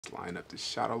Line up the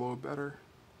shot a little better.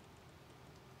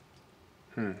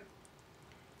 I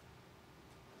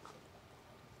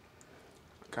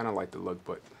kind of like the look,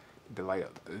 but the light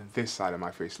up this side of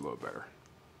my face a little better.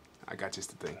 I got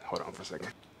just the thing. Hold on for a second.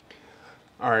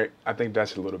 All right, I think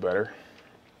that's a little better.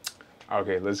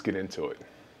 Okay, let's get into it.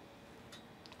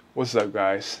 What's up,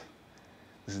 guys?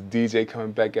 This is DJ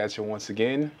coming back at you once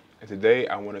again, and today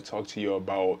I want to talk to you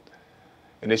about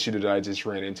an issue that I just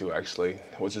ran into, actually,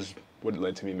 which is what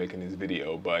led to me making this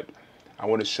video. But I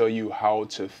want to show you how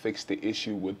to fix the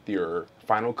issue with your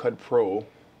Final Cut Pro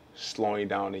slowing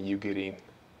down and you getting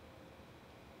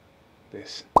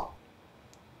this.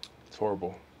 It's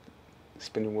horrible.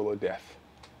 Spinning wheel of death.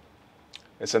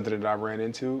 It's something that I ran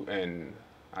into, and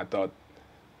I thought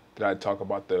that I'd talk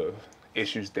about the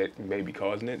issues that may be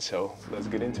causing it, so let's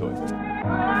get into it.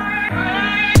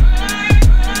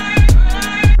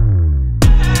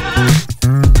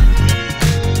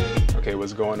 Okay,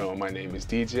 what's going on? My name is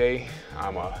DJ.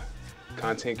 I'm a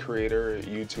content creator,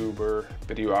 YouTuber,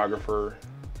 videographer,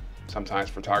 sometimes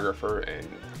photographer, and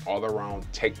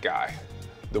all-around tech guy.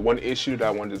 The one issue that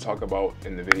I wanted to talk about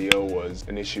in the video was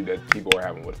an issue that people are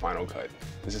having with Final Cut.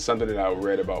 This is something that I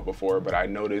read about before, but I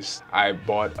noticed I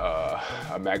bought a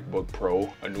MacBook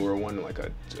Pro, a newer one, like I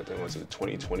think it was a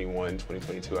 2021,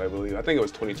 2022, I believe. I think it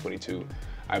was 2022.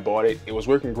 I bought it. It was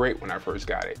working great when I first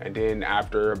got it. And then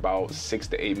after about 6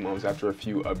 to 8 months, after a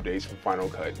few updates from Final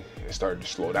Cut, it started to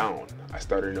slow down. I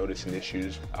started noticing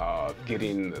issues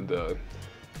getting the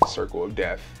circle of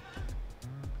death.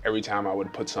 Every time I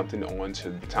would put something onto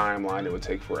the timeline, it would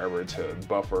take forever to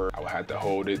buffer. I would have to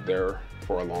hold it there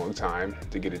for a long time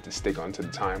to get it to stick onto the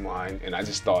timeline. And I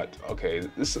just thought, okay,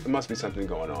 this must be something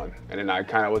going on. And then I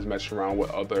kind of was messing around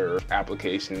with other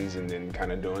applications and then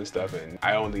kind of doing stuff. And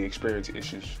I only experienced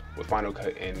issues with Final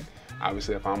Cut. And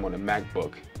obviously if I'm on a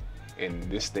MacBook, and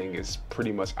this thing is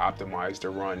pretty much optimized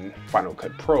to run Final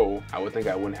Cut Pro, I would think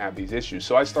I wouldn't have these issues.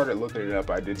 So I started looking it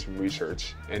up, I did some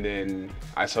research, and then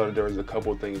I saw that there was a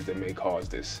couple of things that may cause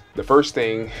this. The first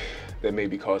thing that may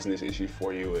be causing this issue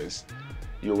for you is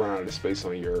you'll run out of space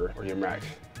on your Mac.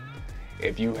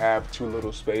 If you have too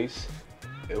little space,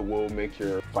 it will make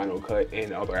your Final Cut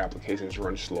and other applications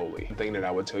run slowly. The thing that I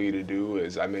would tell you to do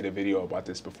is, I made a video about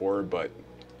this before, but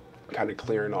kind of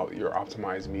clearing out your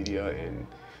optimized media and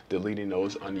deleting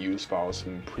those unused files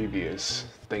from previous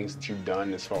things that you've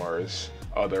done as far as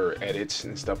other edits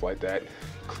and stuff like that.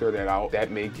 Clear that out.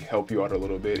 That may help you out a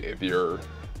little bit if your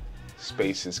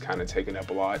space is kind of taking up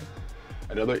a lot.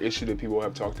 Another issue that people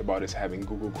have talked about is having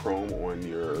Google Chrome on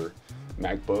your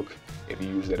MacBook. If you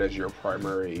use that as your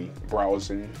primary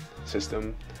browsing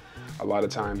system, a lot of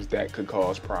times that could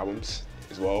cause problems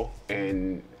as well.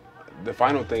 And the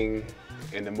final thing,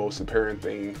 and the most apparent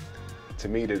thing to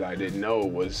me that I didn't know,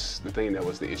 was the thing that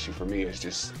was the issue for me, is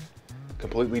just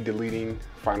completely deleting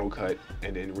Final Cut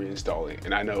and then reinstalling.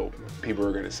 And I know people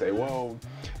are gonna say, well,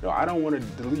 no, I don't want to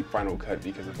delete Final Cut,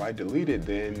 because if I delete it,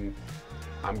 then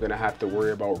I'm gonna have to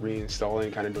worry about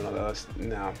reinstalling, kind of doing all that.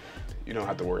 No, you don't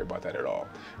have to worry about that at all.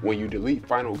 When you delete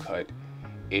Final Cut,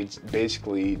 it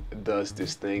basically does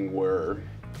this thing where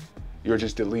you're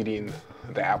just deleting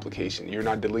the application. You're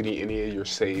not deleting any of your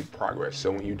saved progress.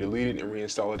 So when you delete it and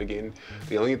reinstall it again,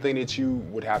 the only thing that you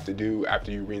would have to do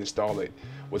after you reinstall it,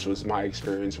 which was my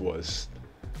experience, was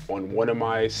on one of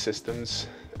my systems,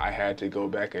 I had to go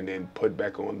back and then put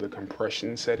back on the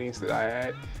compression settings that I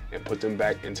had and put them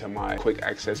back into my quick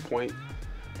access point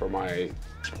for my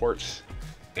ports.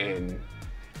 And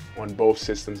on both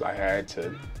systems, I had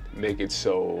to make it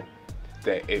so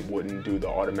that it wouldn't do the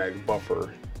automatic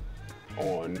buffer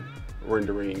on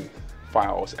rendering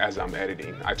files as I'm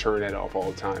editing. I turn that off all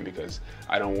the time because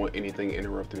I don't want anything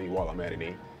interrupting me while I'm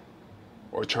editing,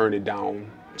 or turn it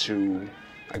down to,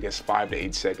 I guess, 5 to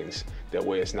 8 seconds. That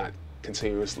way it's not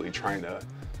continuously trying to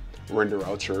render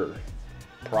out your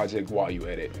project while you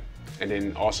edit. And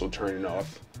then also turning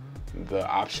off the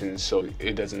options so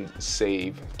it doesn't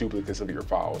save duplicates of your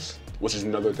files, which is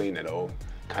another thing that'll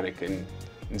kind of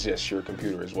congest your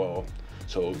computer as well.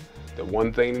 So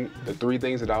the three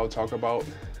things that I would talk about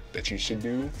that you should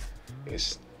do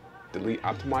is delete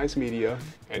optimized media,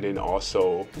 and then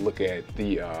also look at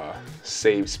the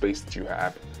save space that you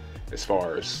have, as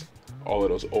far as all of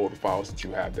those old files that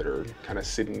you have that are kind of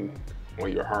sitting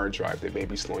on your hard drive that may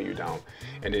be slowing you down.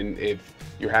 And then if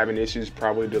you're having issues,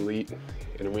 probably delete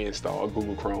and reinstall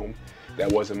Google Chrome. That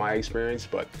wasn't my experience,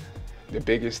 but the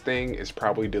biggest thing is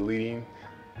probably deleting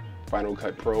Final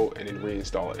Cut Pro and then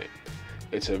reinstalling it.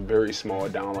 It's a very small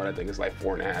download. I think it's like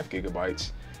 4.5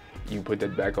 gigabytes. You put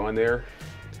that back on there,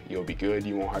 you'll be good.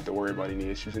 You won't have to worry about any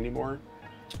issues anymore.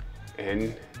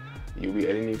 And you'll be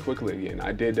editing quickly again.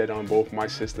 I did that on both my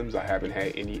systems. I haven't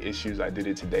had any issues. I did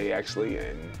it today actually,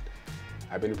 and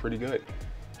I've been pretty good.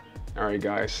 All right,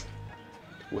 guys.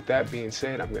 With that being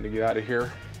said, I'm gonna get out of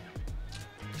here.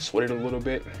 Sweated a little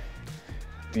bit.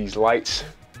 These lights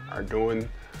are doing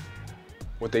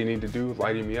what they need to do,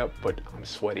 lighting me up, but I'm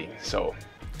sweating. So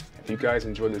if you guys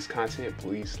enjoy this content,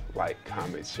 please like,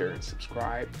 comment, share, and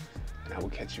subscribe. And I will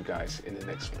catch you guys in the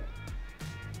next one.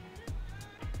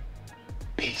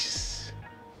 Peace.